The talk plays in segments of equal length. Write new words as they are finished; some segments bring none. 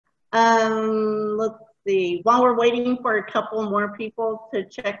Let's see. While we're waiting for a couple more people to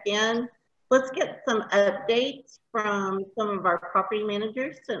check in, let's get some updates from some of our property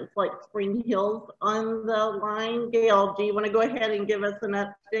managers since like Spring Hill's on the line. Gail, do you want to go ahead and give us an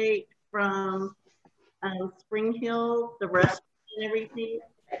update from Spring Hill, the restaurant and everything?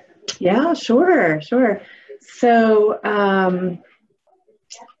 Yeah, sure. So,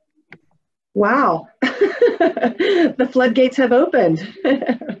 wow, the floodgates have opened.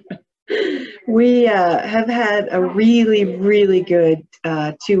 We have had a really good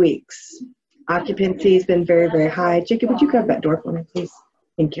 2 weeks. Occupancy has been very high. Jacob, would you grab that door for me, please?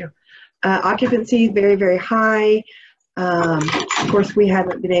 Thank you. Occupancy is very high. Of course, we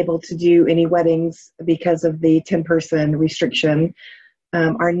haven't been able to do any weddings because of the 10-person restriction.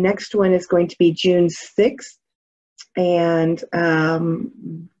 Our next one is going to be June 6th, and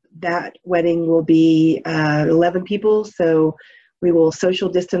that wedding will be 11 people, so we will social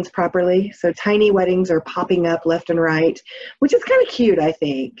distance properly. So tiny weddings are popping up left and right, which is kind of cute, I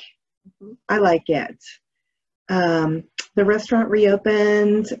think. I like it. The restaurant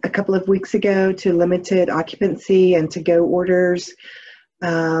reopened a couple of weeks ago to limited occupancy and to-go orders.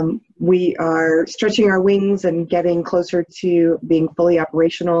 We are stretching our wings and getting closer to being fully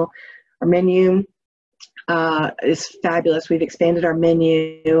operational. Our menu is fabulous. We've expanded our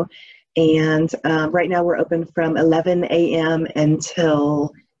menu, and right now we're open from 11 a.m.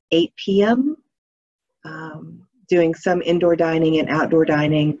 until 8 p.m. Doing some indoor dining and outdoor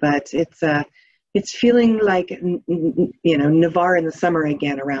dining, but it's feeling like, you know, Navarre in the summer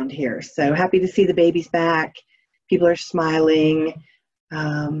again around here. So happy to see the babies back. People are smiling.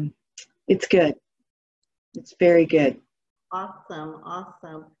 It's good. It's very good. Awesome.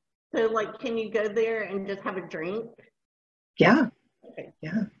 So, like, can you go there and just have a drink? Yeah. Okay.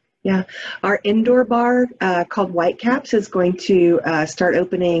 Yeah. Our indoor bar called Whitecaps is going to start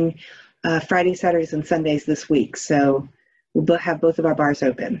opening Friday, Saturdays, and Sundays this week. So we'll have both of our bars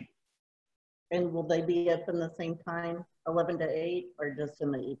open. And will they be open the same time, 11 to 8, or just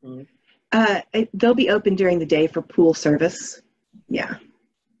in the evening? They'll be open during the day for pool service. Yeah.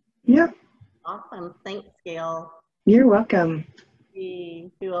 Awesome. Thanks, Gail. You're welcome. Let's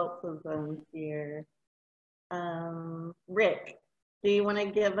see who else is on here. Rick, do you want to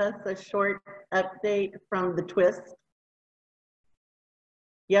give us a short update from the Twist?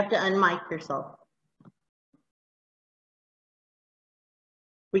 You have to unmic yourself.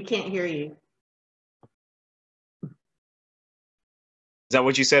 We can't hear you. Is that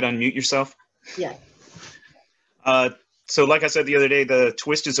what you said? Unmute yourself? Yeah. So like I said the other day, the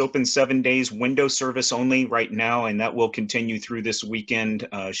Twist is open 7 days, window service only right now, and that will continue through this weekend.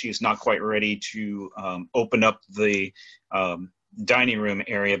 She is not quite ready to open up the dining room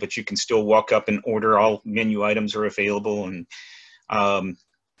area, but you can still walk up and order. All menu items are available, and I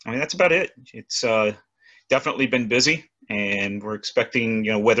mean, that's about it. It's definitely been busy, and we're expecting,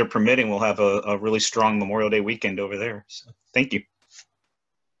 you know, weather permitting, we'll have a really strong Memorial Day weekend over there. So thank you.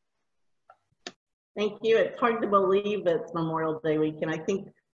 Thank you. It's hard to believe it's Memorial Day weekend. I think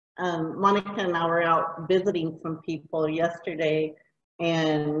Monica and I were out visiting some people yesterday,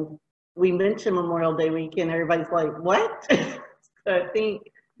 and we mentioned Memorial Day weekend. Everybody's like, what? So I think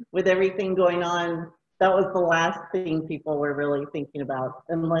with everything going on, that was the last thing people were really thinking about,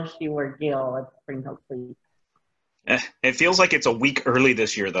 unless you were Gail at Spring Hill Police. It feels like it's a week early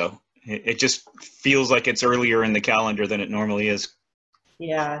this year, though. It just feels like it's earlier in the calendar than it normally is.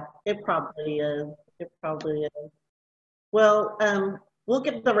 Yeah, it probably is. It probably is. Well, we'll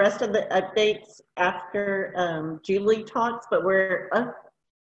get the rest of the updates after Julie talks, but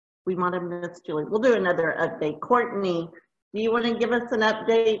we might have missed Julie. We'll do another update. Courtney, do you want to give us an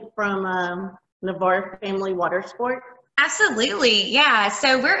update from Navarre Family Water Sport? Absolutely, yeah.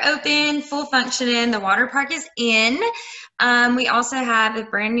 So we're open, full functioning. The water park is in. We also have a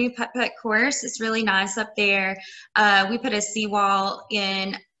brand new putt-putt course. It's really nice up there. We put a seawall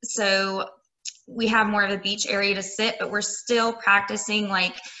in, so we have more of a beach area to sit, but we're still practicing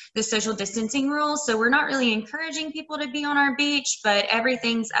like the social distancing rules. So we're not really encouraging people to be on our beach, but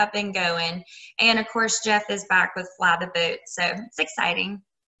everything's up and going. And of course, Jeff is back with Fly the Boat, so it's exciting.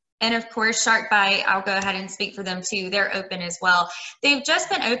 And of course, Shark Bite, I'll go ahead and speak for them too. They're open as well. They've just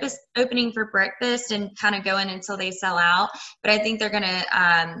been opening for breakfast and kind of going until they sell out, but I think they're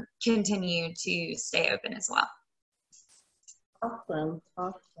gonna continue to stay open as well. Awesome,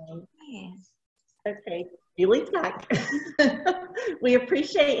 awesome. Yeah. Okay, Julie's back. We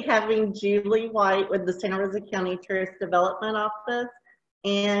appreciate having Julie White with the Santa Rosa County Tourist Development Office.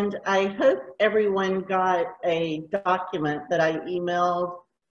 And I hope everyone got a document that I emailed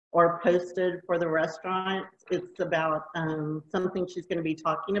or posted for the restaurants. It's about something she's going to be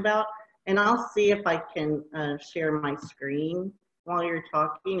talking about. And I'll see if I can share my screen while you're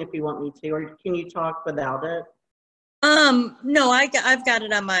talking, if you want me to, or can you talk without it? No, I've got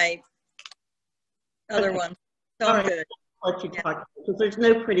it on my other Okay. one, so All I'm right. good. I'll let you talk, because there's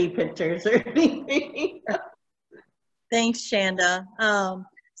no pretty pictures or anything. Thanks, Shanda.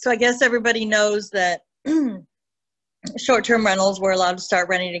 So I guess everybody knows that short-term rentals were allowed to start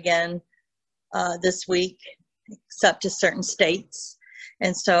renting again this week, except to certain states.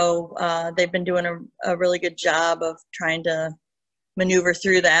 And so they've been doing a really good job of trying to maneuver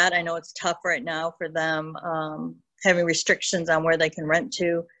through that. I know it's tough right now for them, having restrictions on where they can rent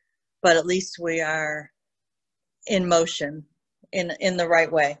to, but at least we are in motion in the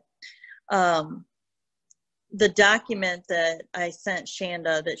right way. The document that I sent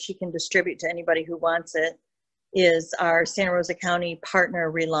Shanda that she can distribute to anybody who wants it is our Santa Rosa County Partner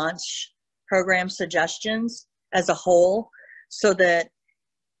Relaunch Program suggestions as a whole, so that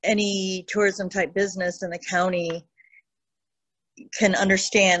any tourism type business in the county can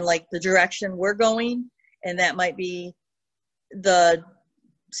understand like the direction we're going, and that might be the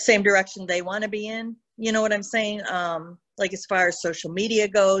same direction they want to be in. You know what I'm saying? Like as far as social media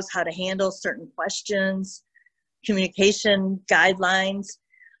goes, how to handle certain questions, communication guidelines.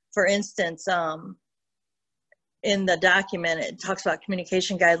 For instance, in the document, it talks about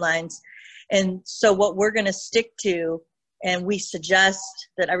communication guidelines. And so what we're going to stick to, and we suggest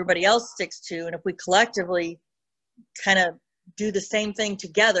that everybody else sticks to, and if we collectively kind of do the same thing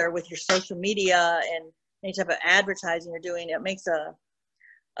together with your social media and any type of advertising you're doing, it makes a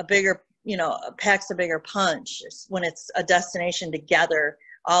bigger, packs a bigger punch when it's a destination together,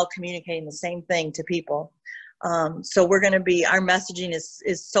 all communicating the same thing to people. So we're going to be, our messaging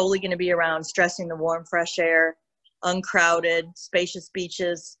is solely going to be around stressing the warm, fresh air, uncrowded, spacious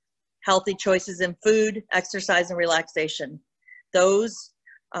beaches, healthy choices in food, exercise, and relaxation. Those,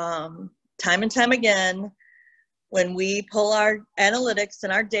 time and time again, when we pull our analytics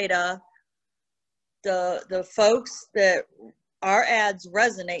and our data, the folks that our ads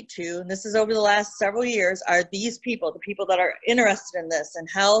resonate to, and this is over the last several years, are these people, the people that are interested in this, in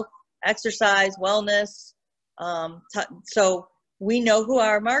health, exercise, wellness. So we know who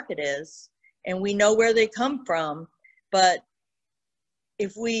our market is, and we know where they come from. But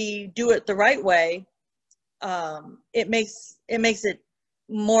if we do it the right way, it makes it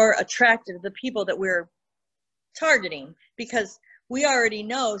more attractive to the people that we're targeting, because we already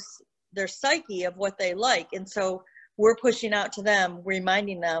know their psyche of what they like. And so we're pushing out to them,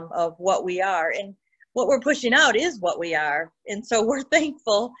 reminding them of what we are. And what we're pushing out is what we are. And so we're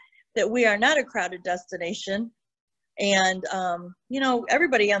thankful that we are not a crowded destination. And,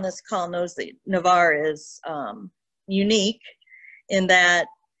 everybody on this call knows that Navarre is unique in that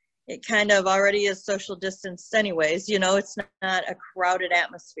it kind of already is social distanced anyways. It's not a crowded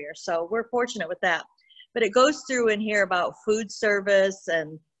atmosphere. So we're fortunate with that. But it goes through in here about food service,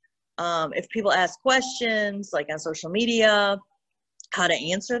 and if people ask questions like on social media, how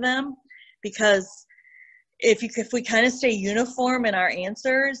to answer them. Because if we kind of stay uniform in our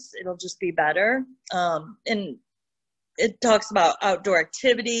answers, it'll just be better. And it talks about outdoor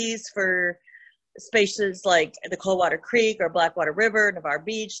activities for spaces like the Coldwater Creek or Blackwater River, Navarre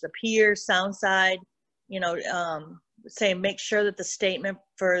Beach, the pier, Soundside, saying make sure that the statement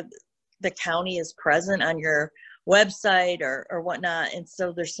for the county is present on your website or whatnot. And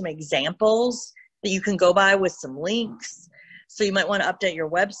so there's some examples that you can go by with some links. So you might want to update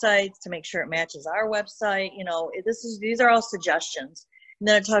your websites to make sure it matches our website. These are all suggestions. And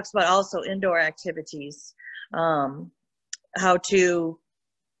then it talks about also indoor activities, how to,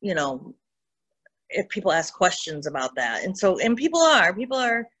 if people ask questions about that. And people are,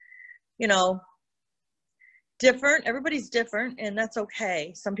 different. Everybody's different, and that's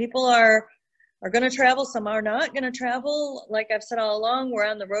okay. Some people are going to travel, some are not going to travel. Like I've said all along, we're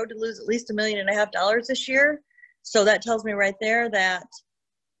on the road to lose at least $1.5 million this year. So that tells me right there that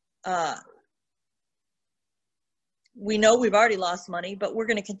we know we've already lost money, but we're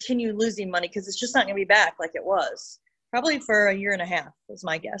going to continue losing money because it's just not going to be back like it was. Probably for 1.5 years is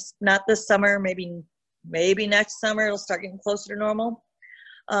my guess. Not this summer, maybe next summer it'll start getting closer to normal.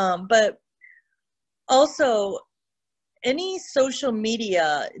 But also, any social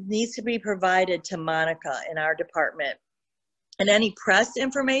media needs to be provided to Monica in our department. And any press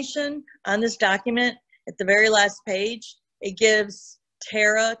information on this document, at the very last page, it gives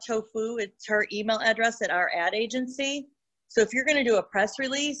Tara Tofu, it's her email address at our ad agency. So if you're going to do a press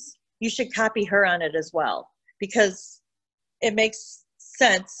release, you should copy her on it as well, because it makes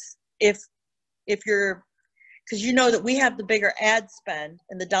sense if you're because you know that we have the bigger ad spend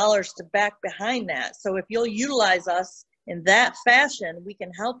and the dollars to back behind that. So if you'll utilize us in that fashion, we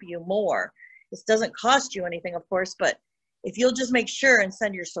can help you more. This doesn't cost you anything, of course, but if you'll just make sure and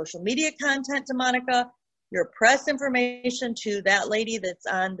send your social media content to Monica, your press information to that lady that's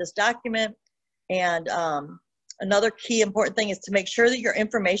on this document, and another key important thing is to make sure that your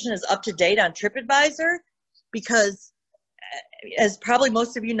information is up to date on TripAdvisor, because as probably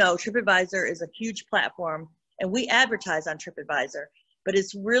most of you know, TripAdvisor is a huge platform and we advertise on TripAdvisor, but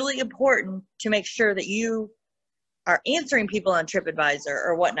it's really important to make sure that you are answering people on TripAdvisor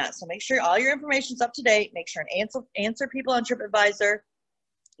or whatnot. So make sure all your information's up to date, make sure and answer people on TripAdvisor,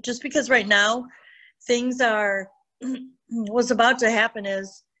 just because right now things are, what's about to happen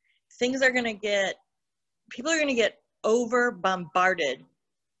is things are going to get, people are going to get over bombarded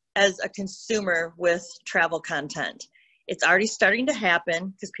as a consumer with travel content. It's already starting to happen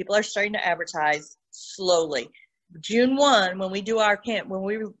because people are starting to advertise slowly. June 1, when we do our when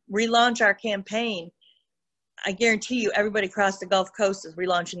we relaunch our campaign, I guarantee you everybody across the Gulf Coast is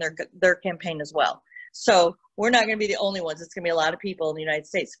relaunching their campaign as well. So we're not going to be the only ones. It's going to be a lot of people in the United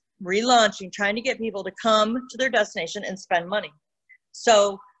States relaunching, trying to get people to come to their destination and spend money.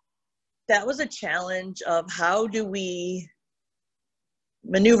 So that was a challenge of how do we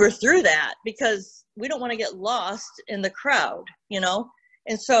maneuver through that, because we don't want to get lost in the crowd, you know?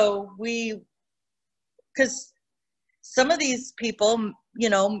 And so because some of these people, you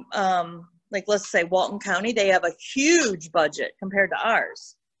know, like let's say Walton County, they have a huge budget compared to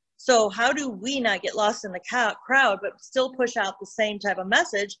ours. So how do we not get lost in the crowd, but still push out the same type of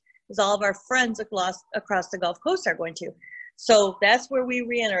message as all of our friends across the Gulf Coast are going to? So that's where we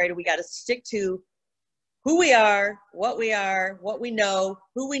reiterated, we got to stick to who we are, what we know,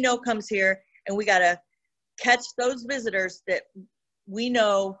 who we know comes here, and we got to catch those visitors that we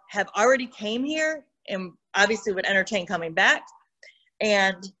know have already came here and obviously would entertain coming back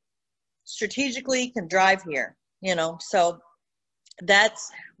and strategically can drive here, you know. So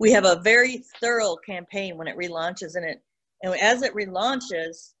we have a very thorough campaign when it relaunches, and as it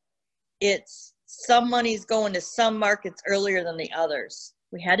relaunches, it's some money's going to some markets earlier than the others.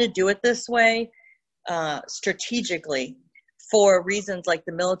 We had to do it this way strategically for reasons like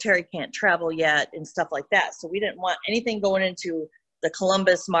the military can't travel yet and stuff like that. So we didn't want anything going into the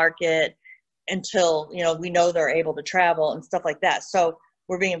Columbus market until, you know, we know they're able to travel and stuff like that. So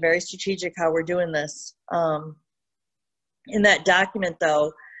we're being very strategic how we're doing this. In that document,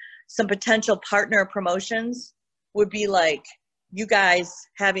 though, some potential partner promotions would be like you guys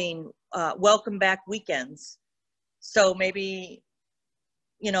having welcome back weekends. So maybe,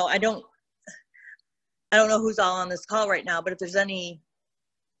 you know, I don't know who's all on this call right now, but if there's any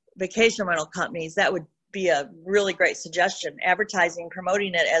vacation rental companies, that would be a really great suggestion. Advertising,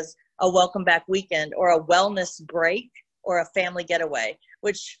 promoting it as a welcome back weekend or a wellness break or a family getaway,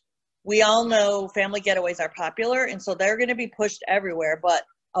 which we all know family getaways are popular, and so they're going to be pushed everywhere. But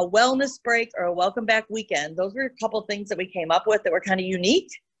a wellness break or a welcome back weekend, those were a couple of things that we came up with that were kind of unique.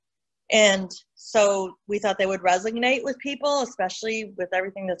 And so we thought they would resonate with people, especially with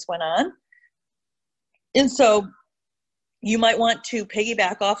everything that's went on. And so you might want to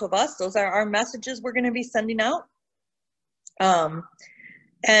piggyback off of us. Those are our messages we're going to be sending out.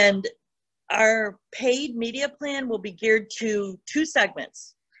 And our paid media plan will be geared to 2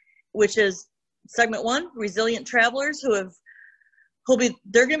 segments, which is segment 1, resilient travelers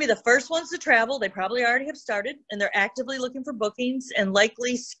they're going to be the first ones to travel. They probably already have started, and they're actively looking for bookings and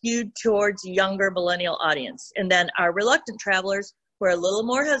likely skewed towards younger millennial audience. And then our reluctant travelers who are a little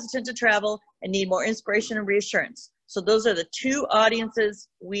more hesitant to travel and need more inspiration and reassurance. So those are the 2 audiences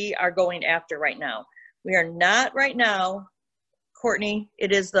we are going after right now. We are not right now, Courtney,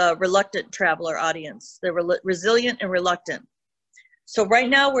 it is the reluctant traveler audience. They're resilient and reluctant. So right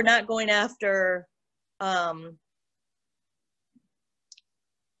now we're not going after,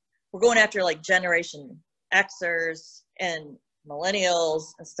 we're going after like Generation Xers and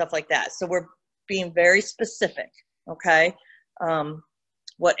millennials and stuff like that. So we're being very specific, okay?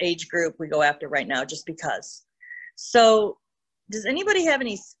 What age group we go after right now, just because. So does anybody have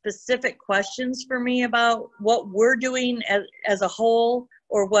any specific questions for me about what we're doing as a whole,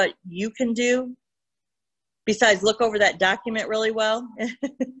 or what you can do besides look over that document really well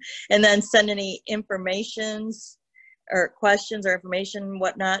and then send any informations or questions or information,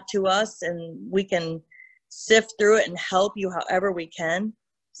 whatnot, to us, and we can sift through it and help you however we can?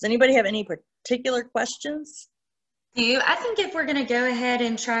 Does anybody have any particular questions? I think if we're going to go ahead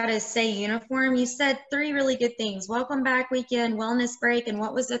and try to say uniform, you said 3 really good things: welcome back weekend, wellness break, and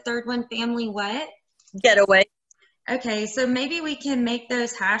what was the third one? Family what? Getaway. Okay, so maybe we can make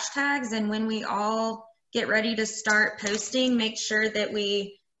those hashtags, and when we all get ready to start posting, make sure that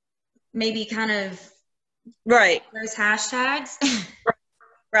we maybe kind of Right. those hashtags.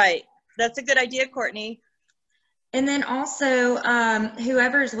 Right. That's a good idea, Courtney. And then also,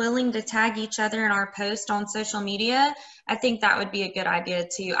 whoever's willing to tag each other in our post on social media, I think that would be a good idea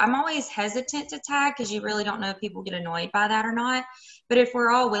too. I'm always hesitant to tag because you really don't know if people get annoyed by that or not. But if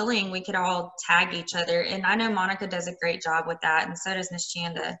we're all willing, we could all tag each other. And I know Monica does a great job with that, and so does Miss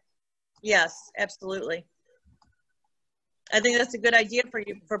Chanda. Yes, absolutely. I think that's a good idea for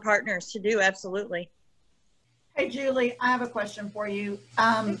you, for partners to do. Absolutely. Hey, Julie, I have a question for you.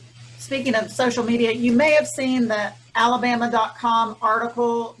 Speaking of social media, you may have seen the Alabama.com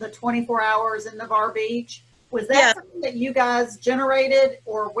article, the 24 hours in Navarre Beach. Was that something that you guys generated,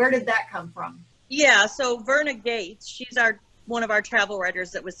 or where did that come from? Yeah, so Verna Gates, she's one of our travel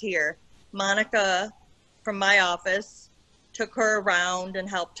writers that was here. Monica from my office took her around and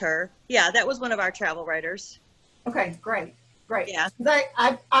helped her. Yeah, that was one of our travel writers. Okay, great. Great. Yeah.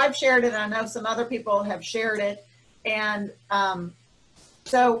 I've shared it, and I know some other people have shared it. And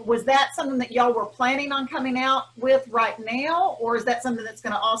so was that something that y'all were planning on coming out with right now, or is that something that's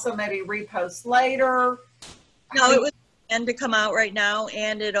going to also maybe repost later? No, it was planned to come out right now,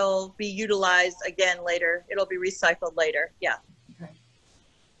 and it'll be utilized again later. It'll be recycled later. Yeah. Okay.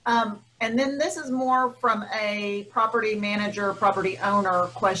 And then this is more from a property manager, property owner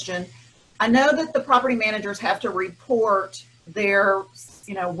question. I know that the property managers have to report their,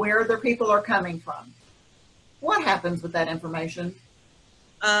 where their people are coming from. What happens with that information?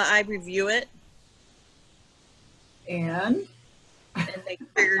 I review it. And make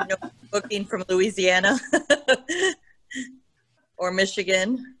sure no booking from Louisiana or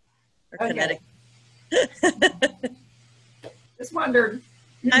Michigan or Connecticut. Just wondered.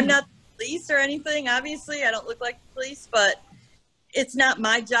 I'm not the police or anything. Obviously, I don't look like the police, but it's not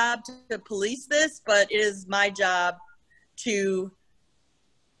my job to police this, but it is my job to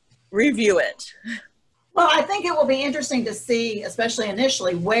review it. Well, I think it will be interesting to see, especially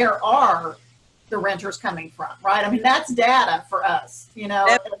initially, where are the renters coming from, right? I mean, that's data for us,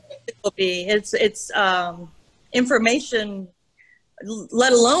 It will be. It's information,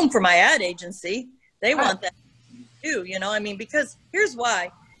 let alone for my ad agency. They want that too, because here's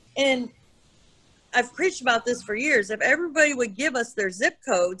why. And I've preached about this for years. If everybody would give us their zip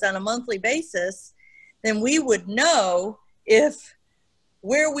codes on a monthly basis, then we would know if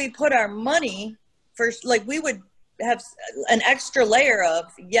where we put our money first, like we would have an extra layer of,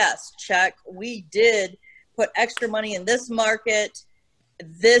 yes, check, we did put extra money in this market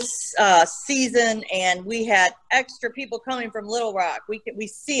this season, and we had extra people coming from Little Rock. We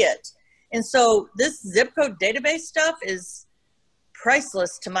see it. And so this zip code database stuff is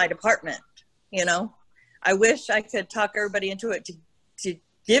priceless to my department. I wish I could talk everybody into it to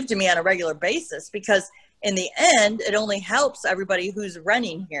give to me on a regular basis, because in the end, it only helps everybody who's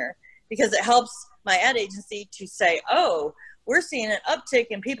renting here, because it helps my ad agency to say, oh, we're seeing an uptick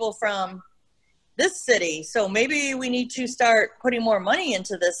in people from this city, so maybe we need to start putting more money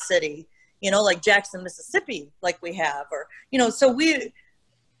into this city, like Jackson, Mississippi, like we have, or, so we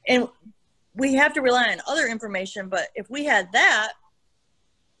have to rely on other information. But if we had that,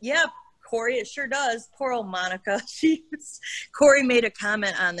 yeah, Corey, it sure does. Poor old Monica. Corey made a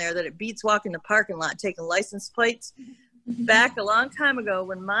comment on there that it beats walking the parking lot taking license plates. Back a long time ago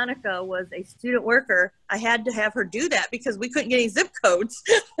when Monica was a student worker, I had to have her do that because we couldn't get any zip codes.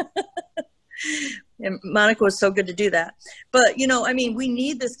 And Monica was so good to do that. But, we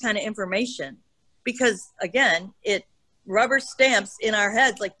need this kind of information because, again, it rubber stamps in our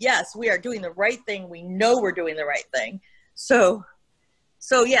heads like, yes, we are doing the right thing. We know we're doing the right thing. So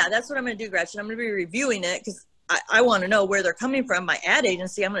yeah, that's what I'm going to do, Gretchen. I'm going to be reviewing it because I want to know where they're coming from. My ad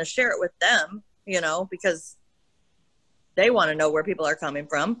agency, I'm going to share it with them, because they want to know where people are coming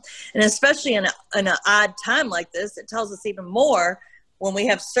from. And especially in an odd time like this, it tells us even more when we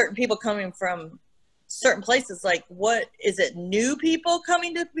have certain people coming from certain places. Like, what is it? New people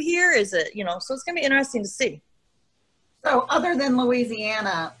coming to here? Is it, so it's going to be interesting to see. So other than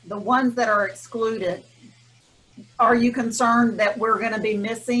Louisiana, the ones that are excluded, are you concerned that we're going to be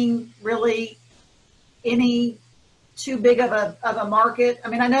missing really any too big of a market? I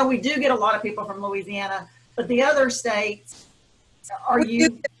mean, I know we do get a lot of people from Louisiana, but the other states, are you?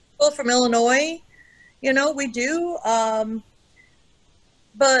 People from Illinois, we do.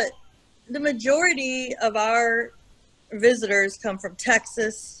 But the majority of our visitors come from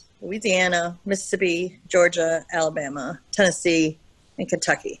Texas, Louisiana, Mississippi, Georgia, Alabama, Tennessee, and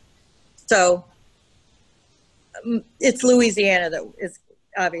Kentucky. So it's Louisiana that is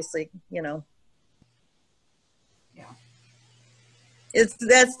obviously, Yeah.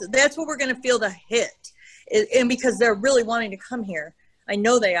 That's what we're going to feel the hit. And because they're really wanting to come here. I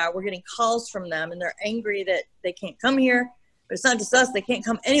know they are. We're getting calls from them, and they're angry that they can't come here. But it's not just us. They can't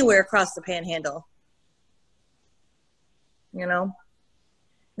come anywhere across the Panhandle. You know?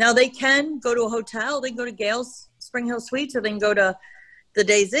 Now, they can go to a hotel. They can go to Gale's Spring Hill Suites, or they can go to the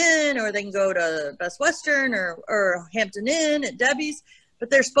Days Inn, or they can go to Best Western or Hampton Inn at Debbie's. But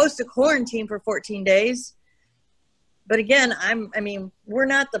they're supposed to quarantine for 14 days. But again, I mean, we're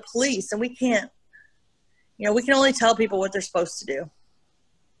not the police, and we can't, you know, we can only tell people what they're supposed to do.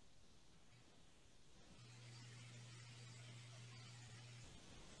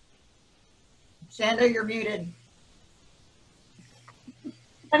 Shanda, you're muted.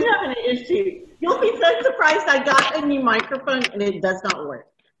 I'm having an issue. You'll be so surprised I got a new microphone and it does not work.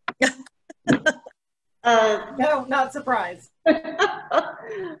 No, not surprised. What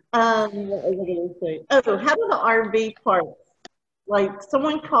was I going to say? Oh, how do the RV parks? Like,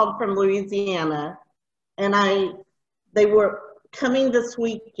 someone called from Louisiana, and they were coming this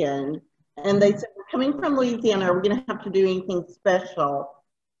weekend, and they said, "We're coming from Louisiana. Are we going to have to do anything special?"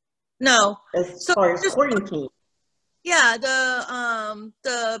 No. As far as quarantine. Yeah,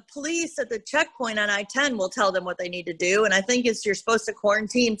 the police at the checkpoint on I-10 will tell them what they need to do, and I think you're supposed to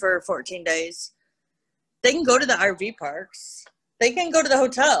quarantine for 14 days. They can go to the RV parks. They can go to the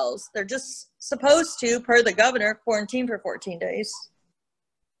hotels. They're just supposed to, per the governor, quarantine for 14 days.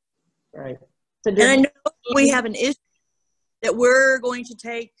 Right. So and I know we have an issue that we're going to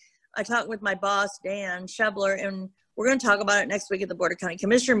take. I talked with my boss, Dan Shebler, and we're going to talk about it next week at the Board of County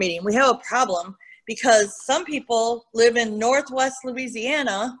Commissioner meeting. We have a problem because some people live in Northwest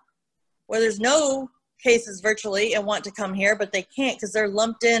Louisiana where there's no cases virtually and want to come here, but they can't because they're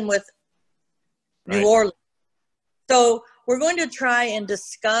lumped in with New Orleans. So we're going to try and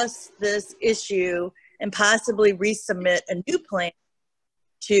discuss this issue and possibly resubmit a new plan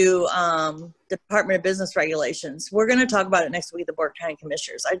to the Department of Business Regulations. We're going to talk about it next week at the Board of County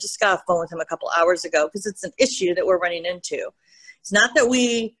Commissioners. I just got a phone with him a couple hours ago because it's an issue that we're running into. It's not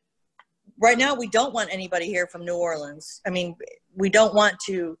that right now we don't want anybody here from New Orleans. I mean, we don't want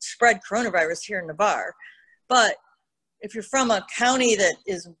to spread coronavirus here in Navarre. But if you're from a county that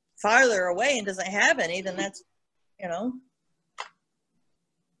is farther away and doesn't have any, then that's, you know.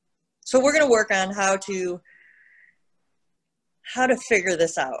 So we're going to work on how to figure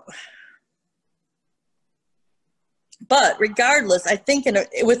this out. But regardless, I think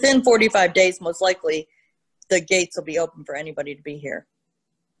within 45 days, most likely, the gates will be open for anybody to be here.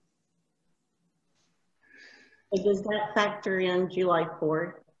 So does that factor in July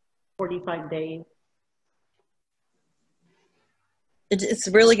 4th, 45 days? It's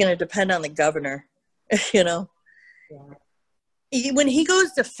really going to depend on the governor, you know. Yeah. When he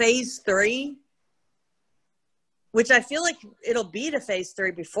goes to phase 3, which I feel like it'll be to phase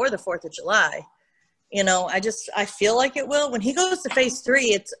 3 before the 4th of July. You know, I feel like it will. When he goes to phase 3,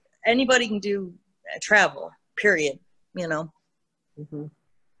 it's anybody can do travel, period, you know. Mm-hmm.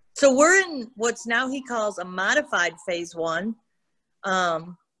 So we're in what's now he calls a modified phase 1,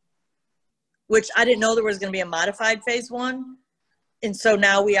 which I didn't know there was going to be a modified phase 1. And so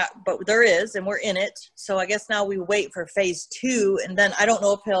now but there is, and we're in it. So I guess now we wait for phase 2, and then I don't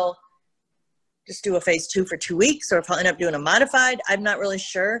know if he'll just do a phase 2 for 2 weeks or if he'll end up doing a modified. I'm not really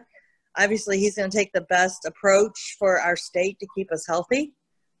sure. Obviously, he's going to take the best approach for our state to keep us healthy,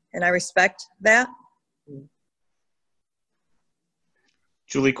 and I respect that.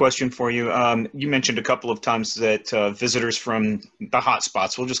 Julie, question for you. You mentioned a couple of times that visitors from the hot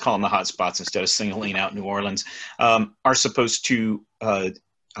spots, we'll just call them the hot spots instead of singling out New Orleans, are supposed to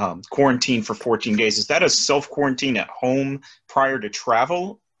quarantine for 14 days. Is that a self-quarantine at home prior to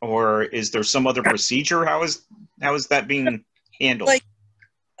travel, or is there some other procedure? How is that being handled? Like,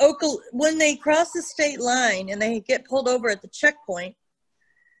 when they cross the state line and they get pulled over at the checkpoint,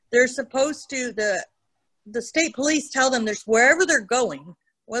 they're supposed to, the state police tell them there's wherever they're going,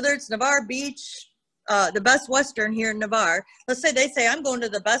 whether it's Navarre Beach, the Best Western here in Navarre. Let's say they say, I'm going to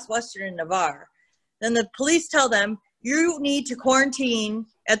the Best Western in Navarre. Then the police tell them, you need to quarantine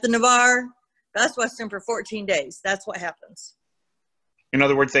at the Navarre Best Western for 14 days. That's what happens. In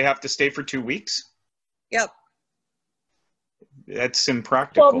other words, they have to stay for 2 weeks? Yep. That's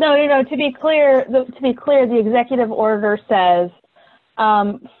impractical. Well, no. To be clear, the executive order says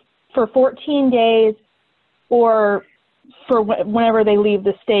for 14 days or for whenever they leave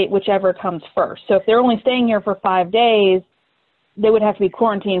the state, whichever comes first. So if they're only staying here for 5 days, they would have to be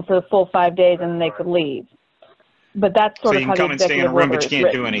quarantined for the full 5 days, and then they could leave. But that's sort of how the executive order is written. So you can come and stay in a room, but you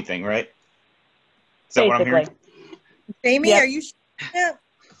can't do anything, right? Is that what I'm hearing? Jamie, yep. Are you sure?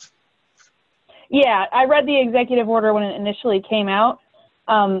 Yeah, I read the executive order when it initially came out.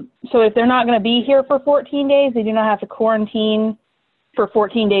 So if they're not going to be here for 14 days, they do not have to quarantine for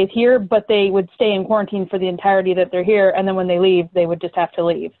 14 days here, but they would stay in quarantine for the entirety that they're here. And then when they leave, they would just have to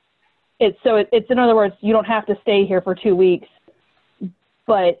leave. It's in other words, you don't have to stay here for 2 weeks,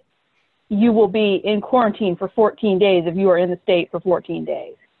 but you will be in quarantine for 14 days if you are in the state for 14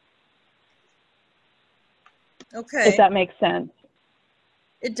 days. Okay. If that makes sense.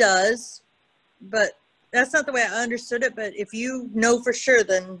 It does, but that's not the way I understood it. But if you know for sure,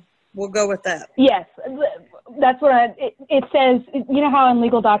 then we'll go with that. Yes, that's what it says. You know how in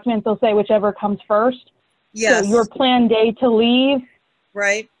legal documents they'll say whichever comes first? Yes. So your planned day to leave.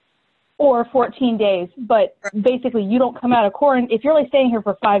 Right. Or 14 days. But basically you don't come out of quarantine. If you're only staying here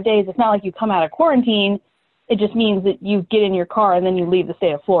for 5 days, it's not like you come out of quarantine. It just means that you get in your car and then you leave the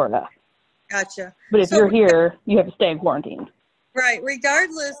state of Florida. Gotcha. But if you're here, you have to stay in quarantine. Right.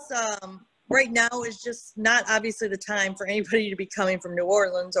 Regardless, right now is just not obviously the time for anybody to be coming from New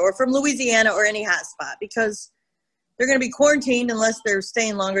Orleans or from Louisiana or any hot spot, because they're going to be quarantined unless they're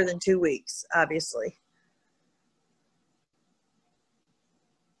staying longer than 2 weeks, obviously.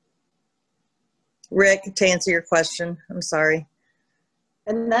 Rick, to answer your question, I'm sorry.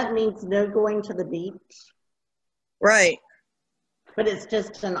 And that means no going to the beach? Right. But it's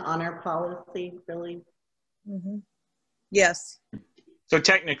just an honor policy, really? Mm-hmm. Yes. So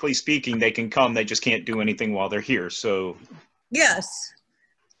technically speaking, they can come, they just can't do anything while they're here, so. Yes.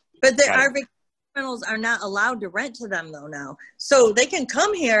 But our vacation rentals are not allowed to rent to them though now. So they can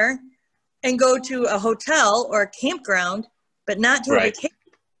come here and go to a hotel or a campground, but not to a vacation.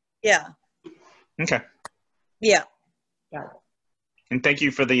 Yeah. Okay. Yeah. Got it. And thank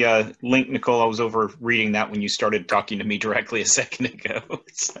you for the link, Nicole. I was over reading that when you started talking to me directly a second ago.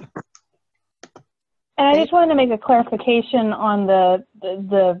 So. And I just wanted to make a clarification on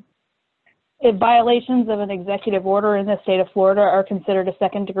the violations of an executive order in the state of Florida are considered a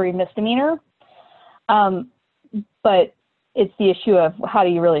second-degree misdemeanor. But it's the issue of how do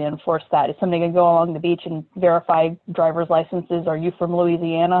you really enforce that? Is somebody going to go along the beach and verify driver's licenses? Are you from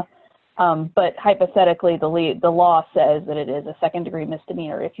Louisiana? But hypothetically, the law says that it is a second-degree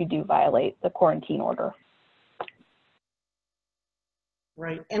misdemeanor if you do violate the quarantine order.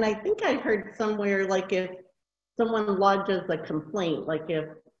 Right. And I think I heard somewhere, like if someone lodges a complaint, like if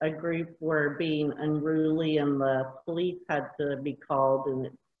a group were being unruly and the police had to be called and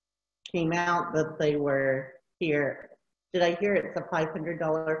it came out that they were here, did I hear it's a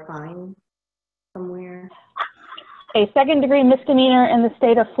 $500 fine somewhere? A second-degree misdemeanor in the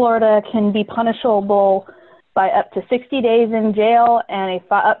state of Florida can be punishable by up to 60 days in jail and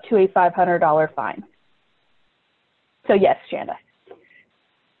up to a $500 fine. So yes, Shanda.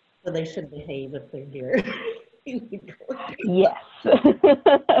 So they should behave if they're here. Yes.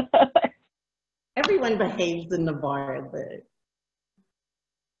 Everyone behaves in Navarre, but.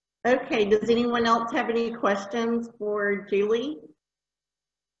 Okay, does anyone else have any questions for Julie?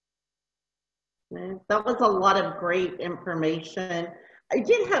 That was a lot of great information. I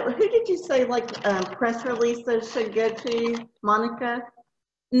did have, who did you say like press releases should go to, Monica?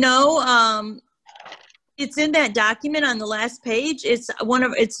 No, it's in that document on the last page. It's one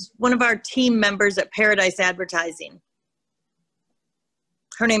of our team members at Paradise Advertising.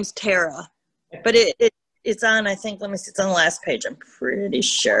 Her name's Tara, but it's on, I think, let me see, it's on the last page. I'm pretty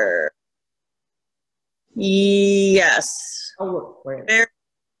sure. Yes. I'll look for it. Very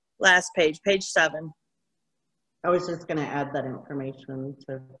last page, page 7. I was just going to add that information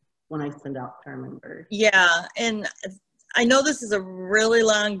to when I send out to our members. Yeah, and I know this is a really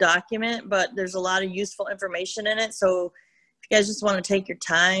long document, but there's a lot of useful information in it. So if you guys just want to take your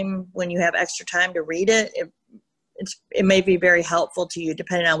time when you have extra time to read it, it may be very helpful to you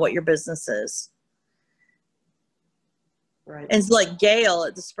depending on what your business is. Right. And it's like Gail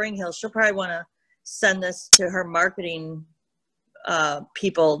at the Spring Hill, she'll probably want to send this to her marketing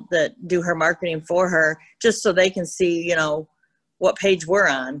people that do her marketing for her, just so they can see, you know, what page we're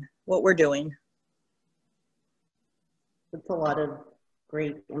on, what we're doing. It's a lot of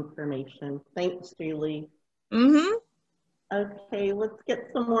great information. Thanks, Julie. Mm-hmm. Okay, let's get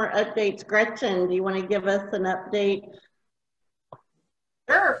some more updates. Gretchen, do you want to give us an update?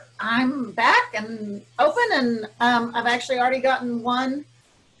 Sure, I'm back and open, and I've actually already gotten one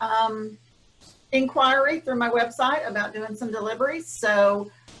inquiry through my website about doing some deliveries. So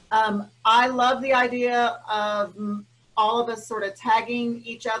I love the idea of all of us sort of tagging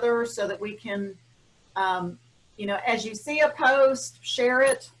each other so that we can, you know, as you see a post, share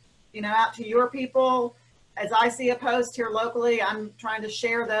it, you know, out to your people. As I see a post here locally, I'm trying to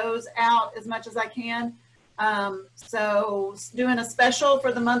share those out as much as I can. So doing a special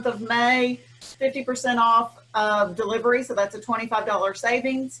for the month of May, 50% off of delivery. So that's a $25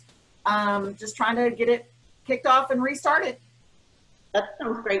 savings. Just trying to get it kicked off and restarted. That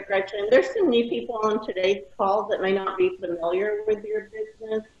sounds great, Gretchen. There's some new people on today's call that may not be familiar with your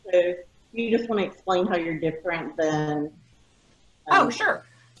business. So you just want to explain how you're different than... Oh, sure.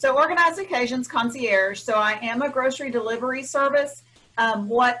 So Organized Occasions Concierge. So I am a grocery delivery service.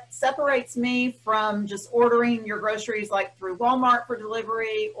 What separates me from just ordering your groceries like through Walmart for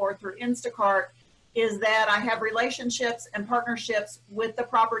delivery or through Instacart is that I have relationships and partnerships with the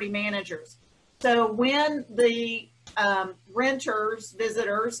property managers. So when the renters,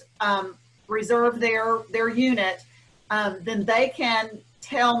 visitors reserve their unit, then they can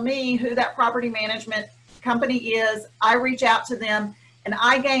tell me who that property management company is. I reach out to them and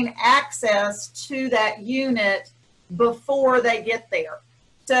I gain access to that unit before they get there.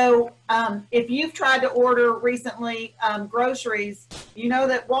 So if you've tried to order recently groceries, you know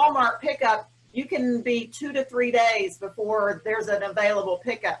that Walmart pickup, you can be 2 to 3 days before there's an available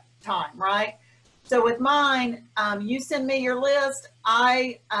pickup time, right? So with mine, you send me your list,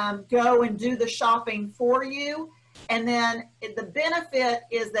 I go and do the shopping for you. And then the benefit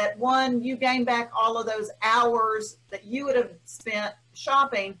is that, one, you gain back all of those hours that you would have spent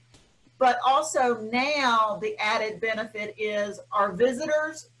shopping, but also now the added benefit is our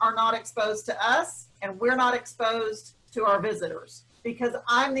visitors are not exposed to us and we're not exposed to our visitors, because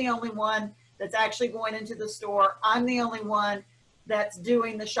I'm the only one that's actually going into the store. I'm the only one that's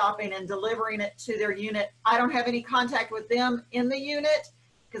doing the shopping and delivering it to their unit. I don't have any contact with them in the unit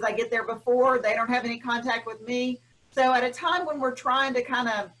because I get there before. They don't have any contact with me. So at a time when we're trying to kind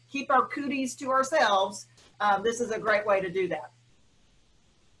of keep our cooties to ourselves, this is a great way to do that.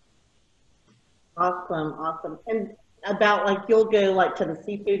 Awesome, awesome. And about like you'll go like to the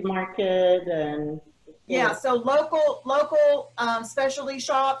seafood market and... Yeah, so local specialty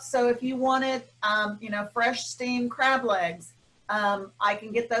shops. So if you wanted, you know, fresh steamed crab legs, I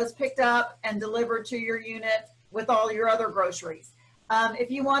can get those picked up and delivered to your unit with all your other groceries.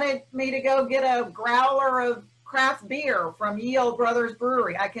 If you wanted me to go get a growler of craft beer from Ye Old Brothers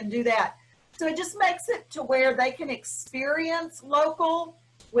Brewery, I can do that. So it just makes it to where they can experience local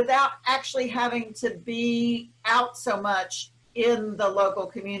without actually having to be out so much in the local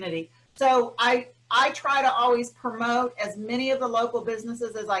community. So I try to always promote as many of the local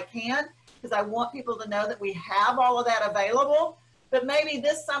businesses as I can, because I want people to know that we have all of that available. But maybe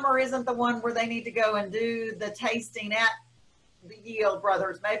this summer isn't the one where they need to go and do the tasting at the Ye Old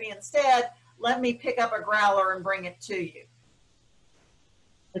Brothers. Maybe instead, let me pick up a growler and bring it to you.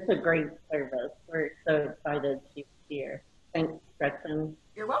 It's a great service. We're so excited to hear. Thanks, Gretchen.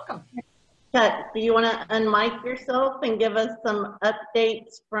 You're welcome. Chuck, do you want to unmic yourself and give us some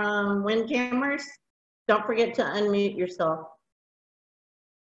updates from Windjammers? Don't forget to unmute yourself.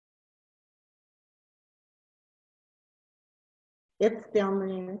 It's down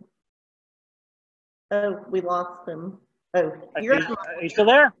there. Oh, we lost him. Oh, you're are you still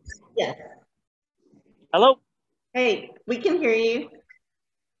there? Yes. Hello? Hey, we can hear you.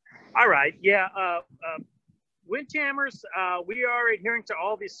 All right. Yeah. Windjammers, we are adhering to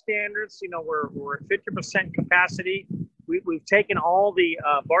all these standards. You know, we're at 50% capacity. We've taken all the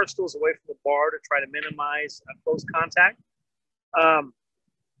bar stools away from the bar to try to minimize close contact.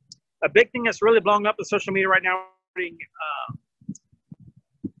 A big thing that's really blowing up in social media right now is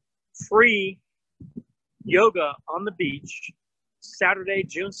free yoga on the beach, Saturday,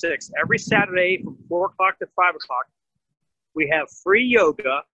 June 6th. Every Saturday from 4 o'clock to 5 o'clock, we have free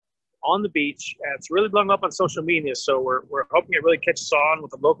yoga on the beach. It's really blowing up on social media, so we're hoping it really catches on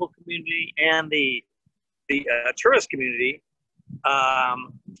with the local community and the tourist community.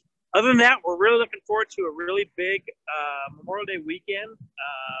 Other than that, we're really looking forward to a really big Memorial Day weekend.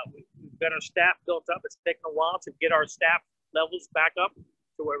 We've got our staff built up. It's taken a while to get our staff levels back up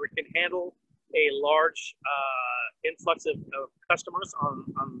to where we can handle a large influx of customers on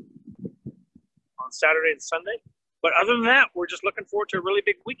Saturday and Sunday. But other than that, we're just looking forward to a really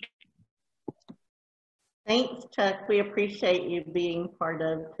big weekend. Thanks, Chuck. We appreciate you being part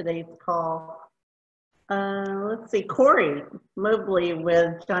of today's call. Let's see, Corey Mobley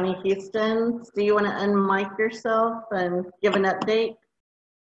with Johnny Houston. Do you want to unmic yourself and give an update?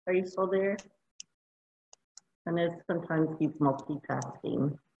 Are you still there? I know sometimes he's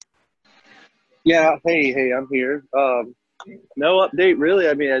multitasking. Yeah, hey, I'm here. No update really.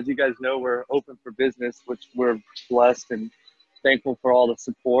 I mean, as you guys know, we're open for business, which we're blessed and thankful for all the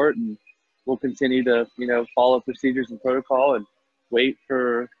support, and we'll continue to, you know, follow procedures and protocol and wait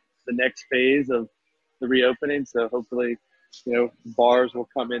for the next phase of the reopening. So hopefully, you know, bars will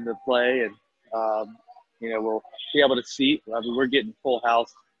come into play and we'll be able to seat. I mean, we're getting full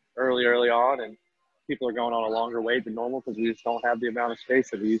house early on, and people are going on a longer wait than normal because we just don't have the amount of space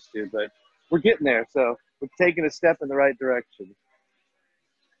that we used to. But we're getting there, so we're taking a step in the right direction.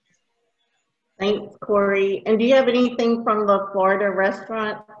 Thanks, Corey. And do you have anything from the Florida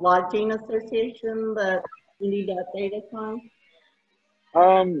Restaurant Lodging Association that you need to update us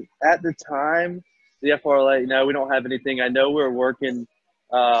on? At the time, the FRLA, no, we don't have anything. I know we're working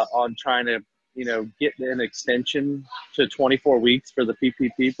on trying to, get an extension to 24 weeks for the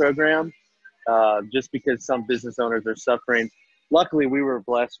PPP program, just because some business owners are suffering. Luckily, we were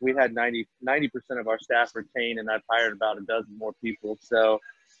blessed. We had 90% of our staff retained, and I've hired about a dozen more people. So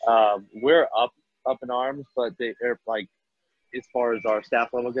we're up in arms, but they're like, as far as our staff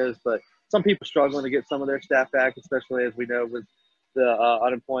level goes, but some people are struggling to get some of their staff back, especially as we know with the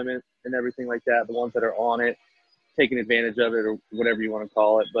unemployment and everything like that, the ones that are on it, taking advantage of it or whatever you want to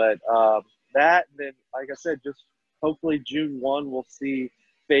call it. But that, and then, like I said, just hopefully June 1, we'll see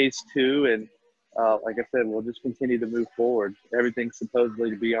phase 2. And like I said, we'll just continue to move forward. Everything's supposedly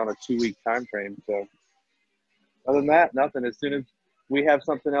to be on a 2-week time frame. So other than that, nothing. As soon as we have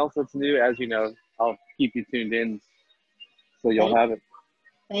something else that's new, as you know, I'll keep you tuned in so you'll have it.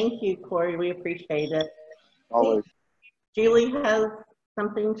 Thank you, Corey. We appreciate it. Always. Julie has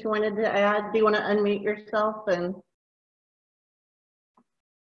something she wanted to add. Do you want to unmute yourself?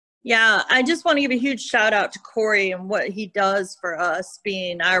 Yeah, I just want to give a huge shout out to Corey and what he does for us,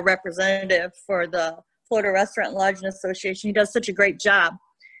 being our representative for the Florida Restaurant and Lodging Association. He does such a great job.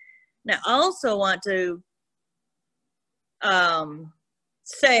 Now, I also want to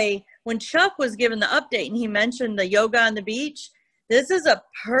say, when Chuck was given the update and he mentioned the yoga on the beach, this is a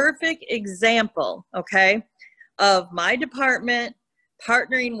perfect example, okay, of my department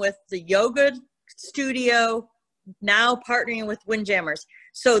partnering with the yoga studio, now partnering with Windjammers.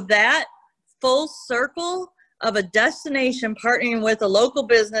 So that full circle of a destination partnering with a local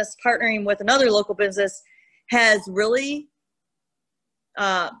business, partnering with another local business has really,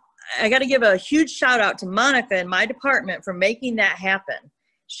 I got to give a huge shout out to Monica in my department for making that happen.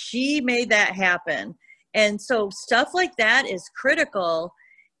 She made that happen. And so stuff like that is critical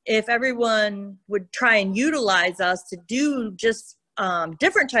if everyone would try and utilize us to do just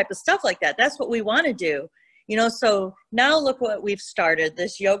different type of stuff like that. That's what we want to do. So now look what we've started,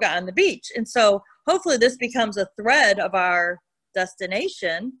 this yoga on the beach. And so hopefully this becomes a thread of our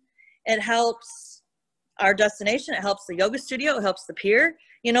destination. It helps our destination. It helps the yoga studio. It helps the pier,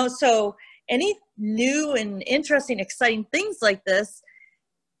 so any new and interesting, exciting things like this,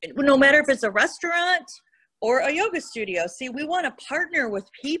 no matter if it's a restaurant or a yoga studio. See, we want to partner with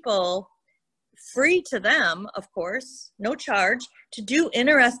people, free to them, of course, no charge, to do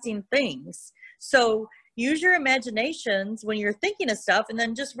interesting things. So use your imaginations when you're thinking of stuff, and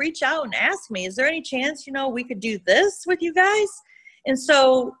then just reach out and ask me, is there any chance, we could do this with you guys? And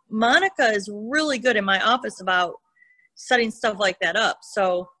so Monica is really good in my office about setting stuff like that up.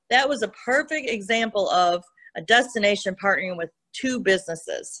 So that was a perfect example of a destination partnering with 2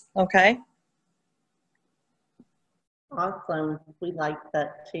 businesses, okay? Awesome. We like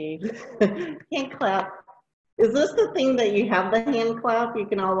that too. Hand clap. Is this the thing that you have the hand clap? You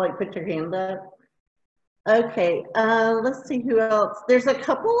can all put your hand up. Okay, let's see who else. There's a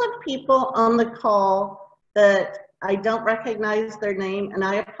couple of people on the call that I don't recognize their name, and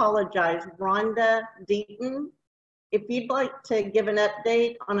I apologize. Rhonda Deaton, if you'd like to give an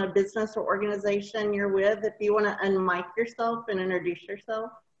update on a business or organization you're with, if you want to unmic yourself and introduce yourself.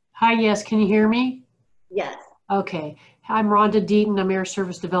 Hi, yes, can you hear me? Yes. Okay, I'm Rhonda Deaton. I'm Air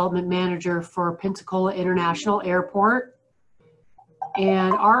Service Development Manager for Pensacola International Airport.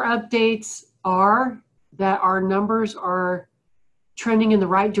 And our updates are that our numbers are trending in the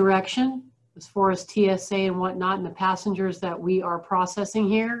right direction as far as TSA and whatnot, and the passengers that we are processing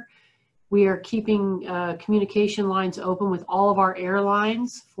here. We are keeping communication lines open with all of our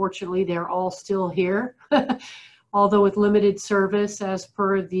airlines. Fortunately, they're all still here, although with limited service as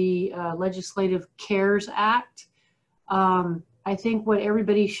per the Legislative CARES Act. I think what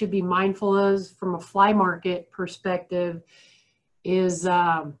everybody should be mindful of from a fly market perspective is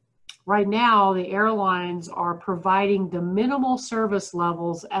right now the airlines are providing the minimal service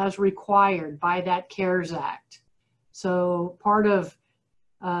levels as required by that CARES Act. So part of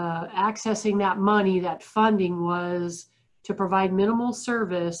accessing that money, that funding, was to provide minimal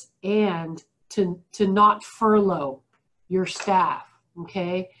service and to not furlough your staff,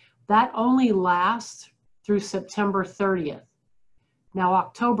 okay? That only lasts through September 30th. Now,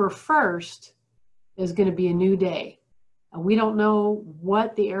 October 1st is going to be a new day. We don't know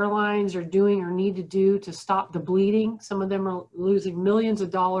what the airlines are doing or need to do to stop the bleeding. Some of them are losing millions of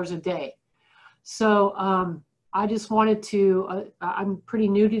dollars a day. So I just wanted to, I'm pretty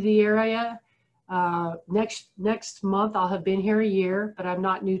new to the area. Next month I'll have been here a year, but I'm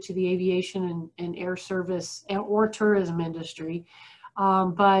not new to the aviation and air service or tourism industry.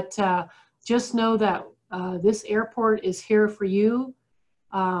 But just know that this airport is here for you.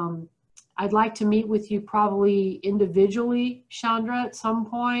 I'd like to meet with you probably individually, Chandra, at some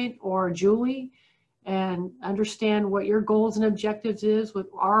point, or Julie, and understand what your goals and objectives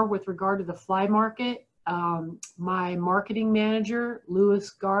are with regard to the fly market. My marketing manager, Louis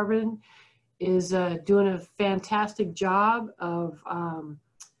Garvin, is doing a fantastic job of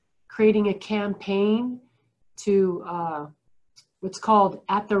creating a campaign to what's called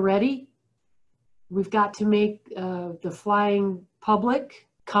At the Ready. We've got to make the flying public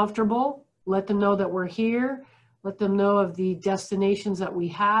comfortable, let them know that we're here, let them know of the destinations that we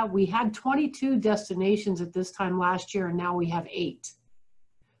have. We had 22 destinations at this time last year, and now we have 8.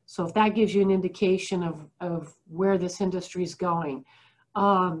 So if that gives you an indication of where this industry is going.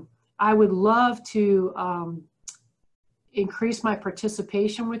 I would love to increase my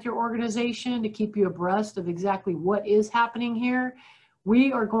participation with your organization to keep you abreast of exactly what is happening here.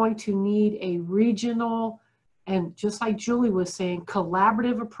 We are going to need a regional, and just like Julie was saying,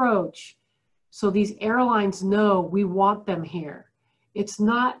 collaborative approach, so these airlines know we want them here. It's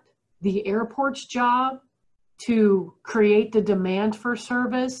not the airport's job to create the demand for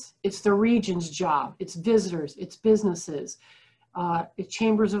service. It's the region's job. It's visitors, it's businesses, it's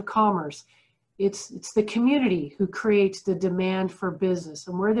chambers of commerce. It's the community who creates the demand for business.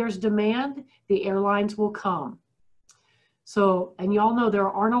 And where there's demand, the airlines will come. So, and you all know there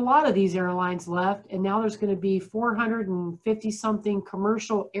aren't a lot of these airlines left, and now there's going to be 450 something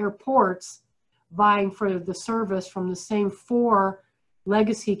commercial airports vying for the service from the same 4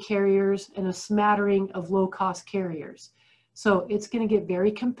 legacy carriers and a smattering of low-cost carriers. So it's going to get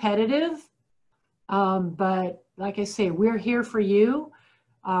very competitive, but like I say, we're here for you.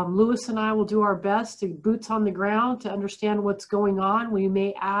 Louis and I will do our best to boots on the ground to understand what's going on. We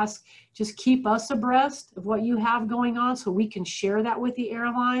may ask, just keep us abreast of what you have going on so we can share that with the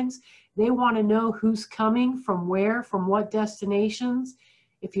airlines. They want to know who's coming, from where, from what destinations.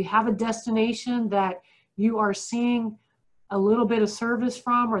 If you have a destination that you are seeing a little bit of service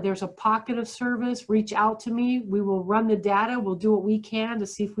from, or there's a pocket of service, reach out to me. We will run the data. We'll do what we can to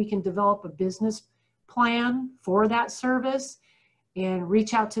see if we can develop a business plan for that service and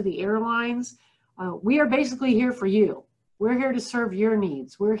reach out to the airlines. We are basically here for you. We're here to serve your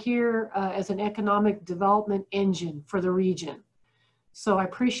needs. We're here as an economic development engine for the region. So I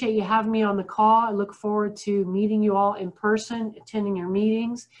appreciate you having me on the call. I look forward to meeting you all in person, attending your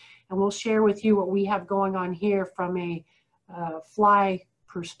meetings, and we'll share with you what we have going on here from a fly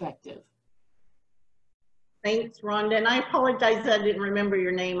perspective. Thanks, Rhonda. And I apologize that I didn't remember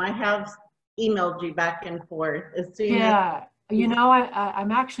your name. I have emailed you back and forth as soon as. You know,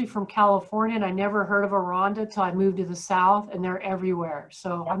 I'm actually from California, and I never heard of a Rhonda till I moved to the South, and they're everywhere.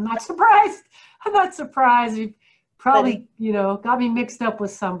 So I'm not surprised. I'm not surprised. You probably, you know, got me mixed up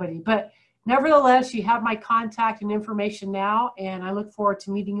with somebody. But nevertheless, you have my contact and information now, and I look forward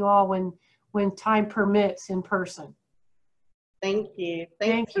to meeting you all when time permits in person. Thank you.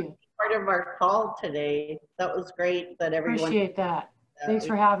 Thank you. For being part of our call today. That was great that everyone. Appreciate that. Thanks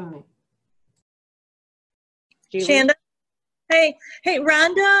for having me. Julie? Shanda? Hey,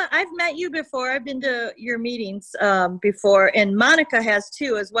 Rhonda, I've met you before. I've been to your meetings before, and Monica has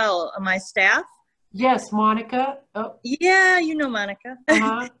too as well on my staff. Yes, Monica. Oh. Yeah, you know Monica.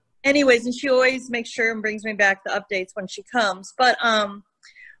 Uh-huh. Anyways, and she always makes sure and brings me back the updates when she comes. But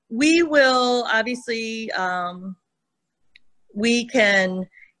we will obviously, we can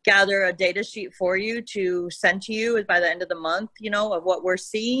gather a data sheet for you to send to you by the end of the month, you know, of what we're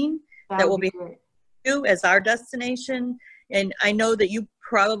seeing that will be you as our destination. And I know that you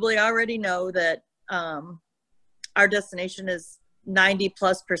probably already know that our destination is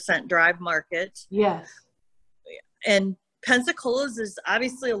 90+% drive market. Yes. And Pensacola's is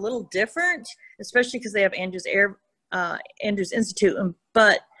obviously a little different, especially because they have Andrews Institute.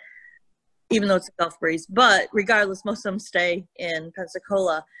 But even though it's a Gulf Breeze, but regardless, most of them stay in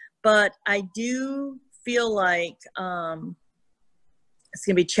Pensacola. But I do feel like it's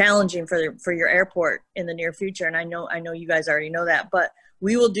going to be challenging for your airport in the near future. And I know you guys already know that, but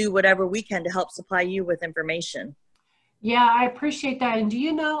we will do whatever we can to help supply you with information. Yeah, I appreciate that. And do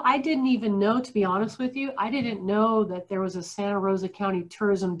you know, I didn't even know, to be honest with you, I didn't know that there was a Santa Rosa County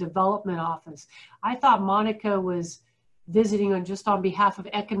Tourism Development Office. I thought Monica was visiting on behalf of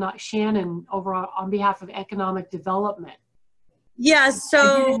Shannon over on behalf of economic development. Yeah, so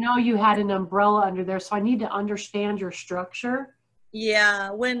I didn't know you had an umbrella under there, so I need to understand your structure.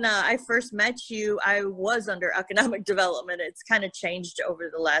 Yeah, when I first met you, I was under economic development. It's kind of changed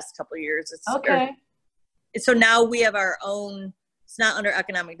over the last couple of years. Okay. So now we have our own, it's not under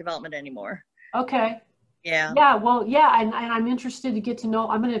economic development anymore. Okay. Yeah. Yeah, well, yeah, and I'm interested to get to know,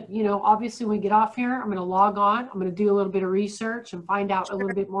 I'm going to, you know, obviously when we get off here, I'm going to log on, I'm going to do a little bit of research and find out a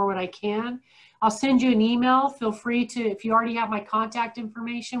little bit more what I can. I'll send you an email. Feel free to, if you already have my contact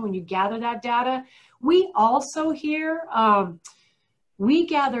information, when you gather that data. We also here, we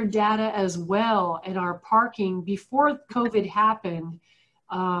gather data as well in our parking. Before COVID happened,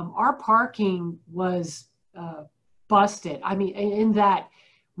 our parking was busted. I mean, in that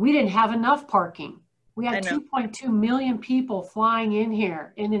we didn't have enough parking. We had 2.2 million people flying in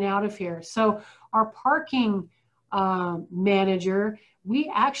here, in and out of here. So our parking manager,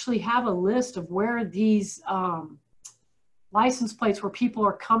 we actually have a list of where these license plates where people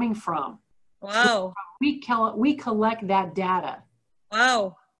are coming from. Wow. We collect that data.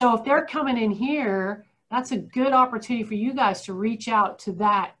 Wow. So if they're coming in here, that's a good opportunity for you guys to reach out to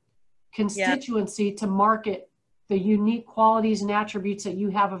that constituency to market the unique qualities and attributes that you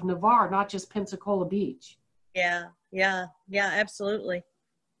have of Navarre, not just Pensacola Beach. Yeah, absolutely.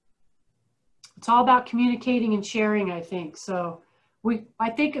 It's all about communicating and sharing, I think. So I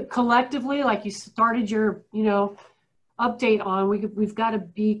think collectively, like you started your, you know, update on, we've got to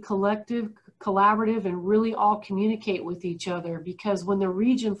be collective, collaborative, and really all communicate with each other, because when the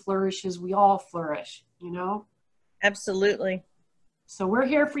region flourishes, we all flourish, you know? Absolutely. So we're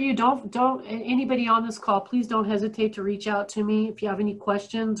here for you. Don't anybody on this call, please don't hesitate to reach out to me if you have any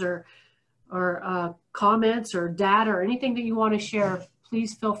questions or comments or data or anything that you want to share.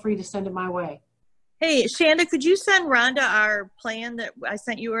 Please feel free to send it my way. Hey, Shanda, could you send Rhonda our plan that I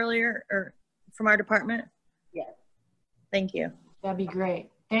sent you earlier, or from our department? Yes. Thank you. That'd be great.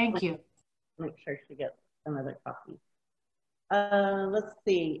 Thank you. Make sure she gets another copy. Let's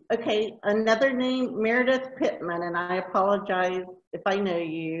see. Okay, another name, Meredith Pittman, and I apologize if I know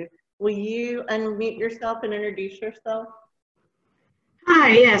you. Will you unmute yourself and introduce yourself? Hi,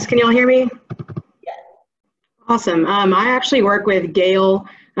 yes, can y'all hear me? Yes. Awesome. I actually work with Gail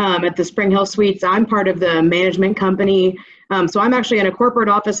at the Spring Hill Suites. I'm part of the management company. So I'm actually in a corporate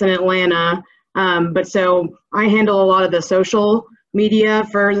office in Atlanta, but so I handle a lot of the social media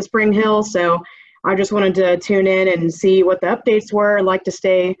for the Spring Hill. So I just wanted to tune in and see what the updates were. I'd like to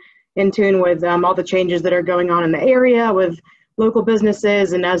stay in tune with all the changes that are going on in the area with local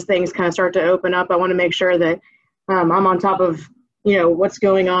businesses. And as things kind of start to open up, I want to make sure that I'm on top of, you know, what's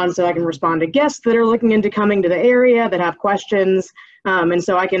going on, so I can respond to guests that are looking into coming to the area that have questions. And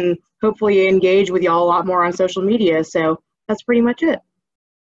so I can hopefully engage with y'all a lot more on social media. So that's pretty much it.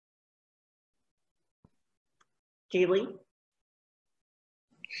 Julie?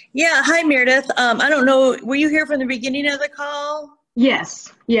 Yeah, hi Meredith. I don't know, were you here from the beginning of the call?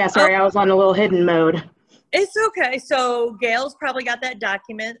 Yes. Yeah, sorry, I was on a little hidden mode. It's okay. So Gail's probably got that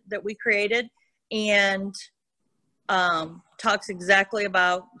document that we created and talks exactly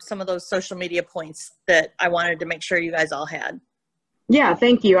about some of those social media points that I wanted to make sure you guys all had. Yeah,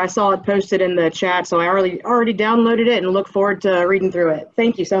 thank you. I saw it posted in the chat, so I already downloaded it and look forward to reading through it.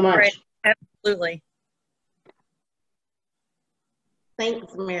 Thank you so much. Right. Absolutely.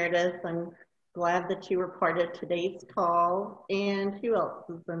 Thanks, Meredith. I'm glad that you were part of today's call. And who else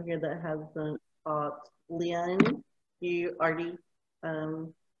is in here that hasn't talked? Lynn, you already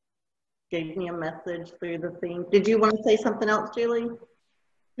gave me a message through the thing. Did you want to say something else, Julie?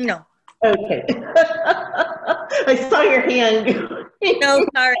 No. Okay. I saw your hand. No,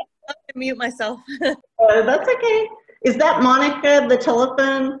 sorry. I have to mute myself. That's okay. Is that Monica, the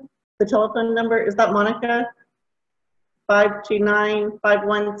telephone number? Is that Monica?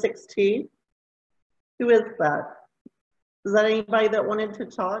 529-5162. Who is that? Is that anybody that wanted to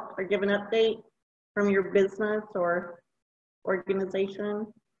talk or give an update from your business or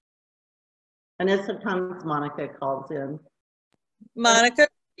organization? I know sometimes Monica calls in. Monica,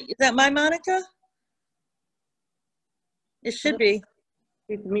 is that my Monica? It should be.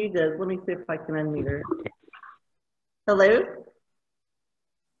 She's muted. Let me see if I can unmute her. Hello?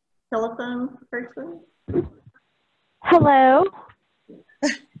 Telephone person? Hello?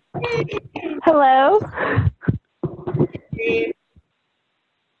 Hello?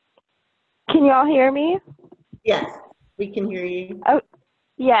 Can you all hear me? Yes, we can hear you. Oh,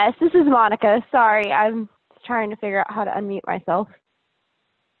 yes, this is Monica. Sorry, I'm trying to figure out how to unmute myself.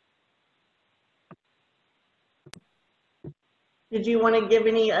 Did you want to give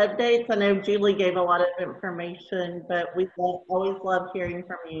any updates? I know Julie gave a lot of information, but we always love hearing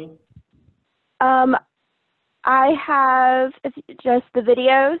from you. I have just the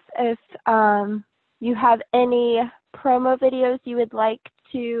videos. If you have any promo videos you would like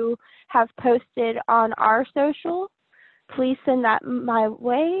to have posted on our social, please send that my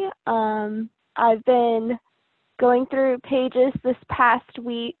way. I've been going through pages this past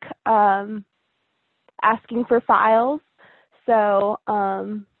week asking for files. So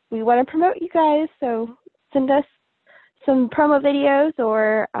we want to promote you guys. So send us some promo videos,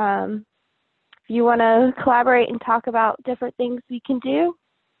 or if you want to collaborate and talk about different things we can do,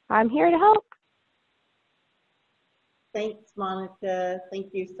 I'm here to help. Thanks, Monica.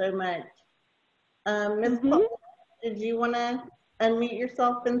 Thank you so much. Ms. Paul, did you want to unmute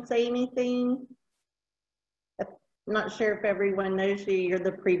yourself and say anything? I'm not sure if everyone knows you. You're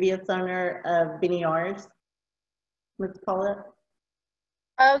the previous owner of Benny R's. Ms. Paulette?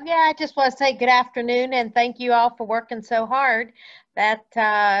 Oh, yeah, I just want to say good afternoon and thank you all for working so hard. That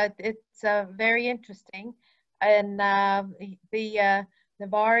it's very interesting. And the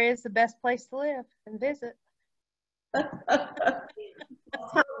Navarre is the best place to live and visit. That's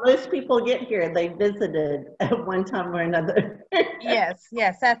how most people get here. They visited at one time or another. Yes,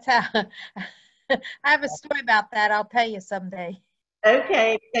 that's how. I have a story about that. I'll tell you someday.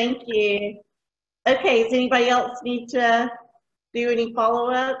 Okay, thank you. Okay, does anybody else need to do any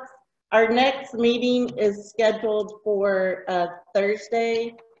follow-ups? Our next meeting is scheduled for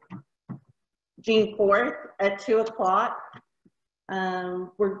Thursday, June 4th at 2 o'clock.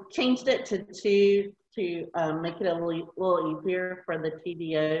 We've changed it to 2 to make it a little easier for the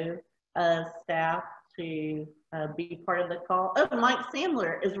TDO staff to be part of the call. Oh, Mike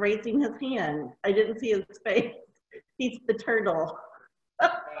Sandler is raising his hand. I didn't see his face. He's the turtle.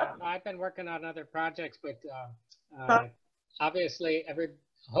 I've been working on other projects, but obviously,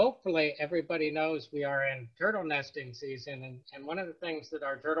 hopefully everybody knows we are in turtle nesting season. And one of the things that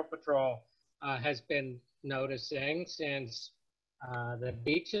our Turtle Patrol has been noticing since the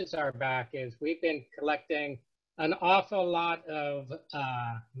beaches are back is we've been collecting an awful lot of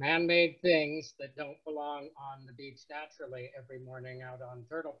man-made things that don't belong on the beach naturally every morning out on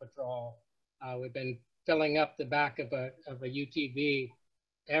Turtle Patrol. We've been filling up the back of a UTV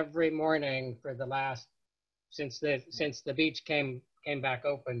every morning for the last since the beach came back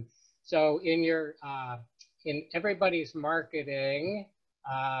open. So in your in everybody's marketing,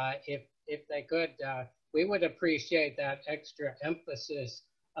 if they could, we would appreciate that extra emphasis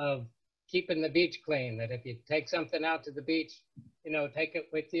of keeping the beach clean. That if you take something out to the beach, take it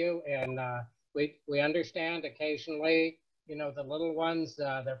with you. And we understand occasionally, the little ones,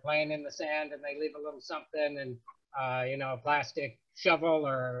 they're playing in the sand and they leave a little something, and a plastic shovel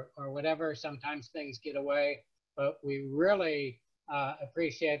or whatever. Sometimes things get away, but we really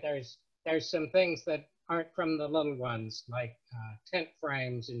appreciate there's some things that aren't from the little ones, like tent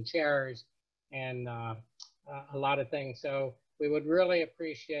frames and chairs and a lot of things. So we would really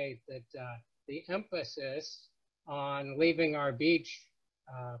appreciate that the emphasis on leaving our beach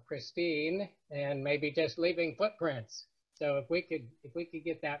pristine and maybe just leaving footprints. So if we could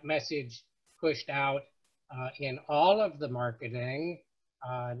get that message pushed out in all of the marketing,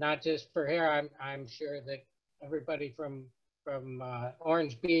 not just for here. I'm sure that everybody from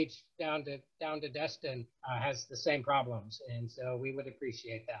Orange Beach down to Destin has the same problems, and so we would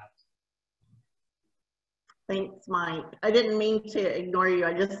appreciate that. Thanks, Mike. I didn't mean to ignore you.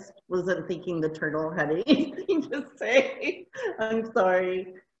 I just wasn't thinking the turtle had anything to say. I'm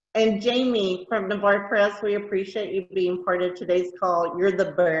sorry. And Jamie from Navarre Press, we appreciate you being part of today's call. You're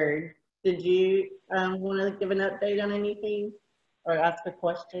the bird. Did you want to give an update on anything or ask a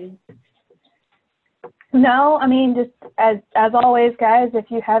question? No, I mean, just as always, guys, if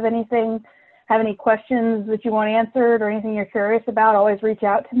you have any questions that you want answered or anything you're curious about, always reach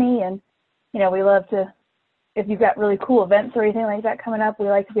out to me. And, we love to, if you've got really cool events or anything like that coming up, we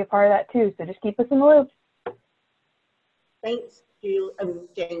like to be a part of that too. So just keep us in the loop. Thanks,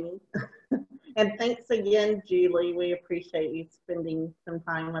 Jamie. And thanks again, Julie. We appreciate you spending some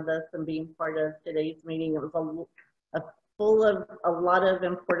time with us and being part of today's meeting. It was full of a lot of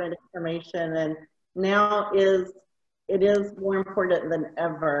important information, and now it is more important than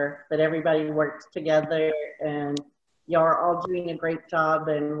ever that everybody works together, and y'all are all doing a great job,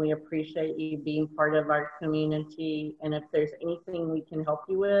 and we appreciate you being part of our community. And if there's anything we can help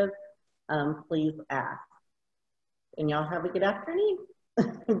you with, please ask. And y'all have a good afternoon. Bye.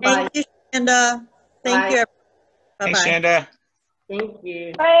 Thank you, Shanda. Thank you. Bye-bye. Thanks, Shanda. Thank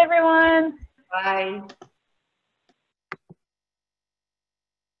you. Bye, everyone. Bye.